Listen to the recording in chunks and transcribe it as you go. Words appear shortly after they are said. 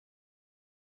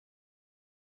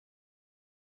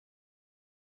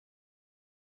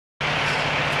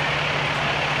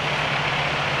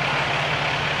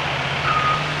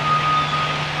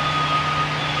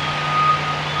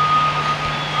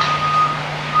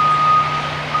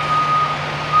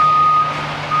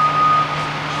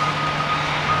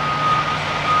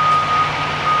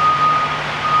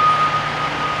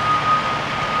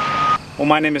Well,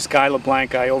 my name is Guy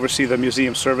LeBlanc. I oversee the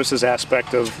museum services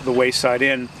aspect of the Wayside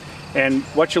Inn. And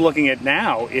what you're looking at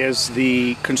now is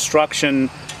the construction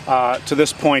to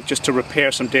this point just to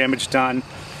repair some damage done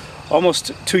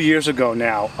almost 2 years ago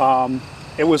now.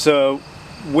 It was a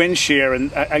wind shear,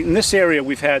 and in this area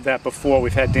we've had that before.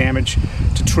 We've had damage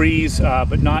to trees,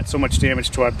 but not so much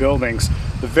damage to our buildings.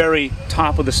 The very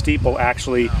top of the steeple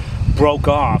actually broke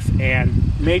off,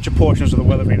 and major portions of the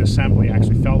weather vane assembly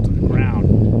actually fell to the ground.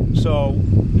 So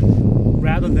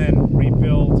rather than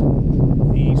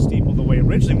rebuild the steeple the way it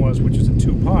originally was, which is in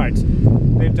 2 parts,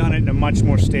 they've done it in a much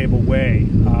more stable way,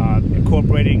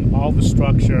 incorporating all the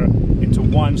structure into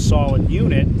one solid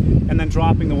unit, and then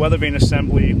dropping the weather vane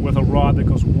assembly with a rod that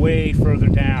goes way further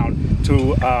down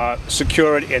to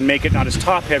secure it and make it not as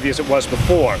top heavy as it was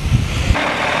before.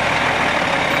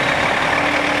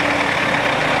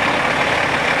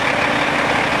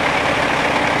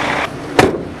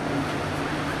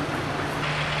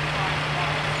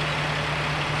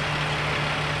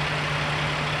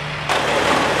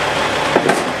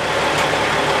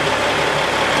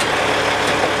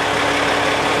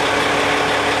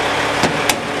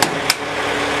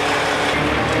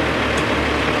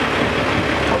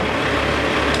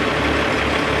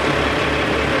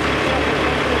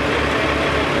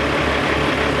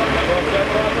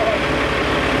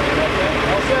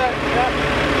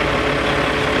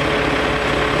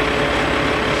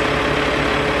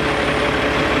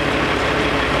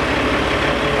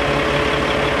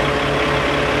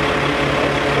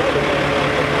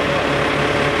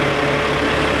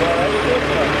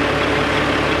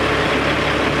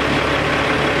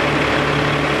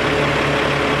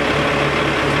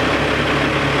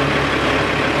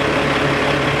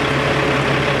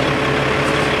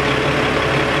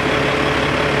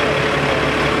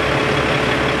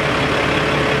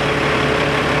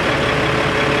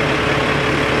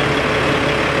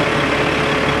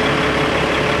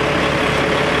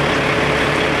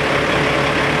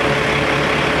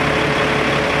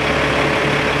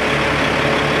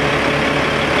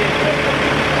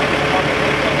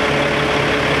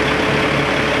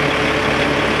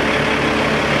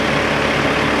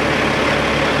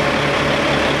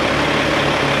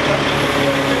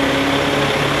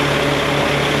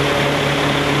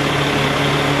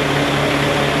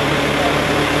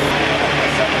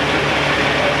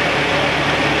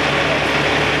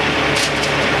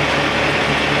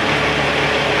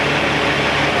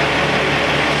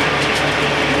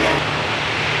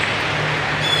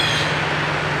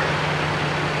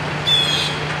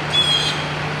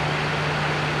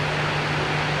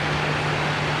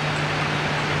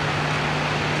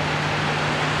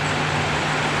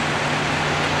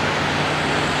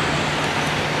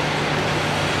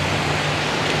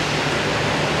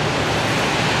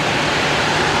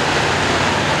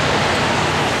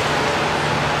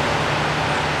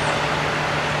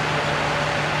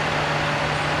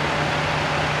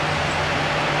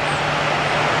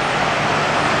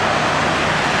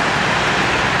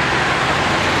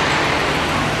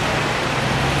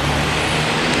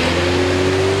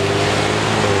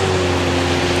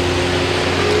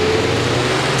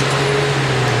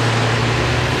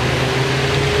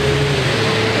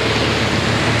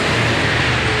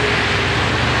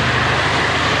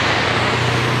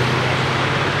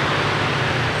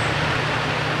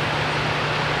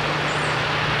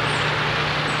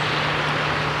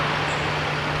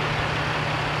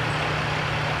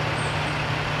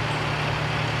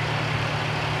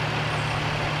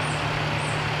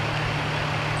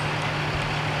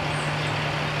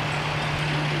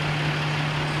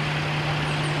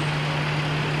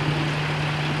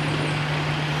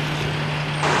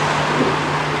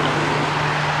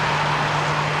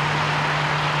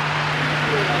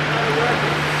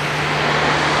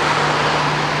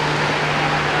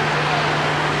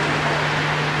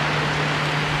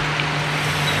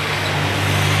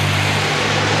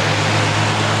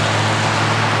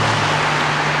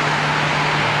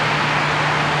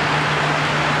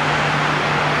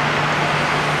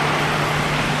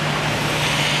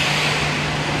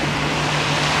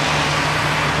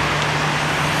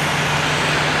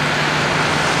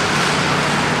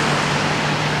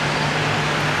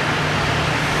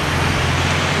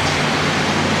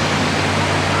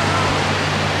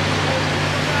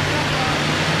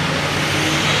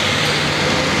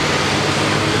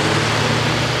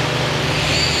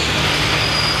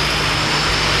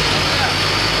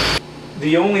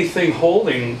 The only thing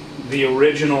holding the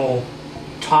original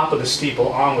top of the steeple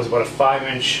on was about a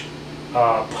 5-inch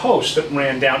post that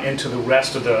ran down into the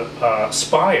rest of the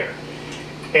spire.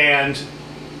 And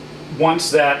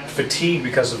once that fatigued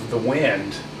because of the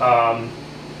wind,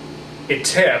 it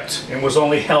tipped and was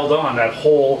only held on, that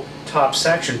whole top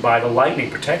section, by the lightning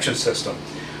protection system.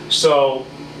 So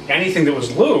anything that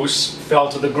was loose fell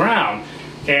to the ground,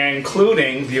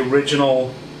 including the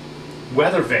original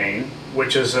weather vane,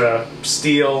 which is a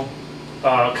steel,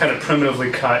 kind of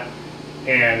primitively cut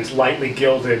and lightly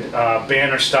gilded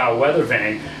banner style weather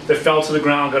vane that fell to the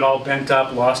ground, got all bent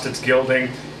up, lost its gilding,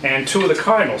 and two of the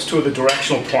cardinals, two of the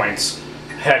directional points,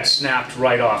 had snapped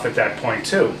right off at that point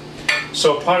too.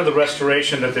 So part of the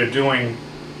restoration that they're doing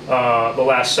the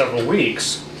last several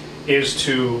weeks is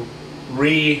to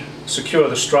re-secure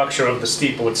the structure of the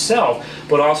steeple itself,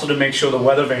 but also to make sure the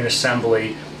weather vane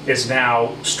assembly is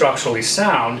now structurally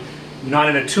sound, not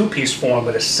in a two-piece form,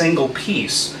 but a single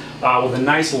piece with a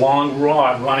nice long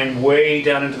rod running way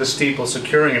down into the steeple,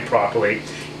 securing it properly,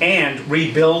 and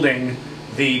rebuilding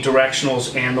the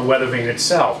directionals and the weather vane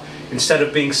itself. Instead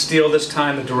of being steel this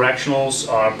time, the directionals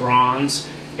are bronze,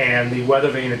 and the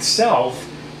weather vane itself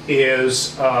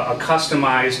is a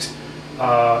customized,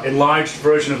 enlarged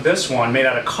version of this one made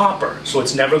out of copper. So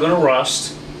it's never going to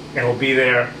rust, and will be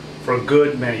there for a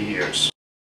good many years.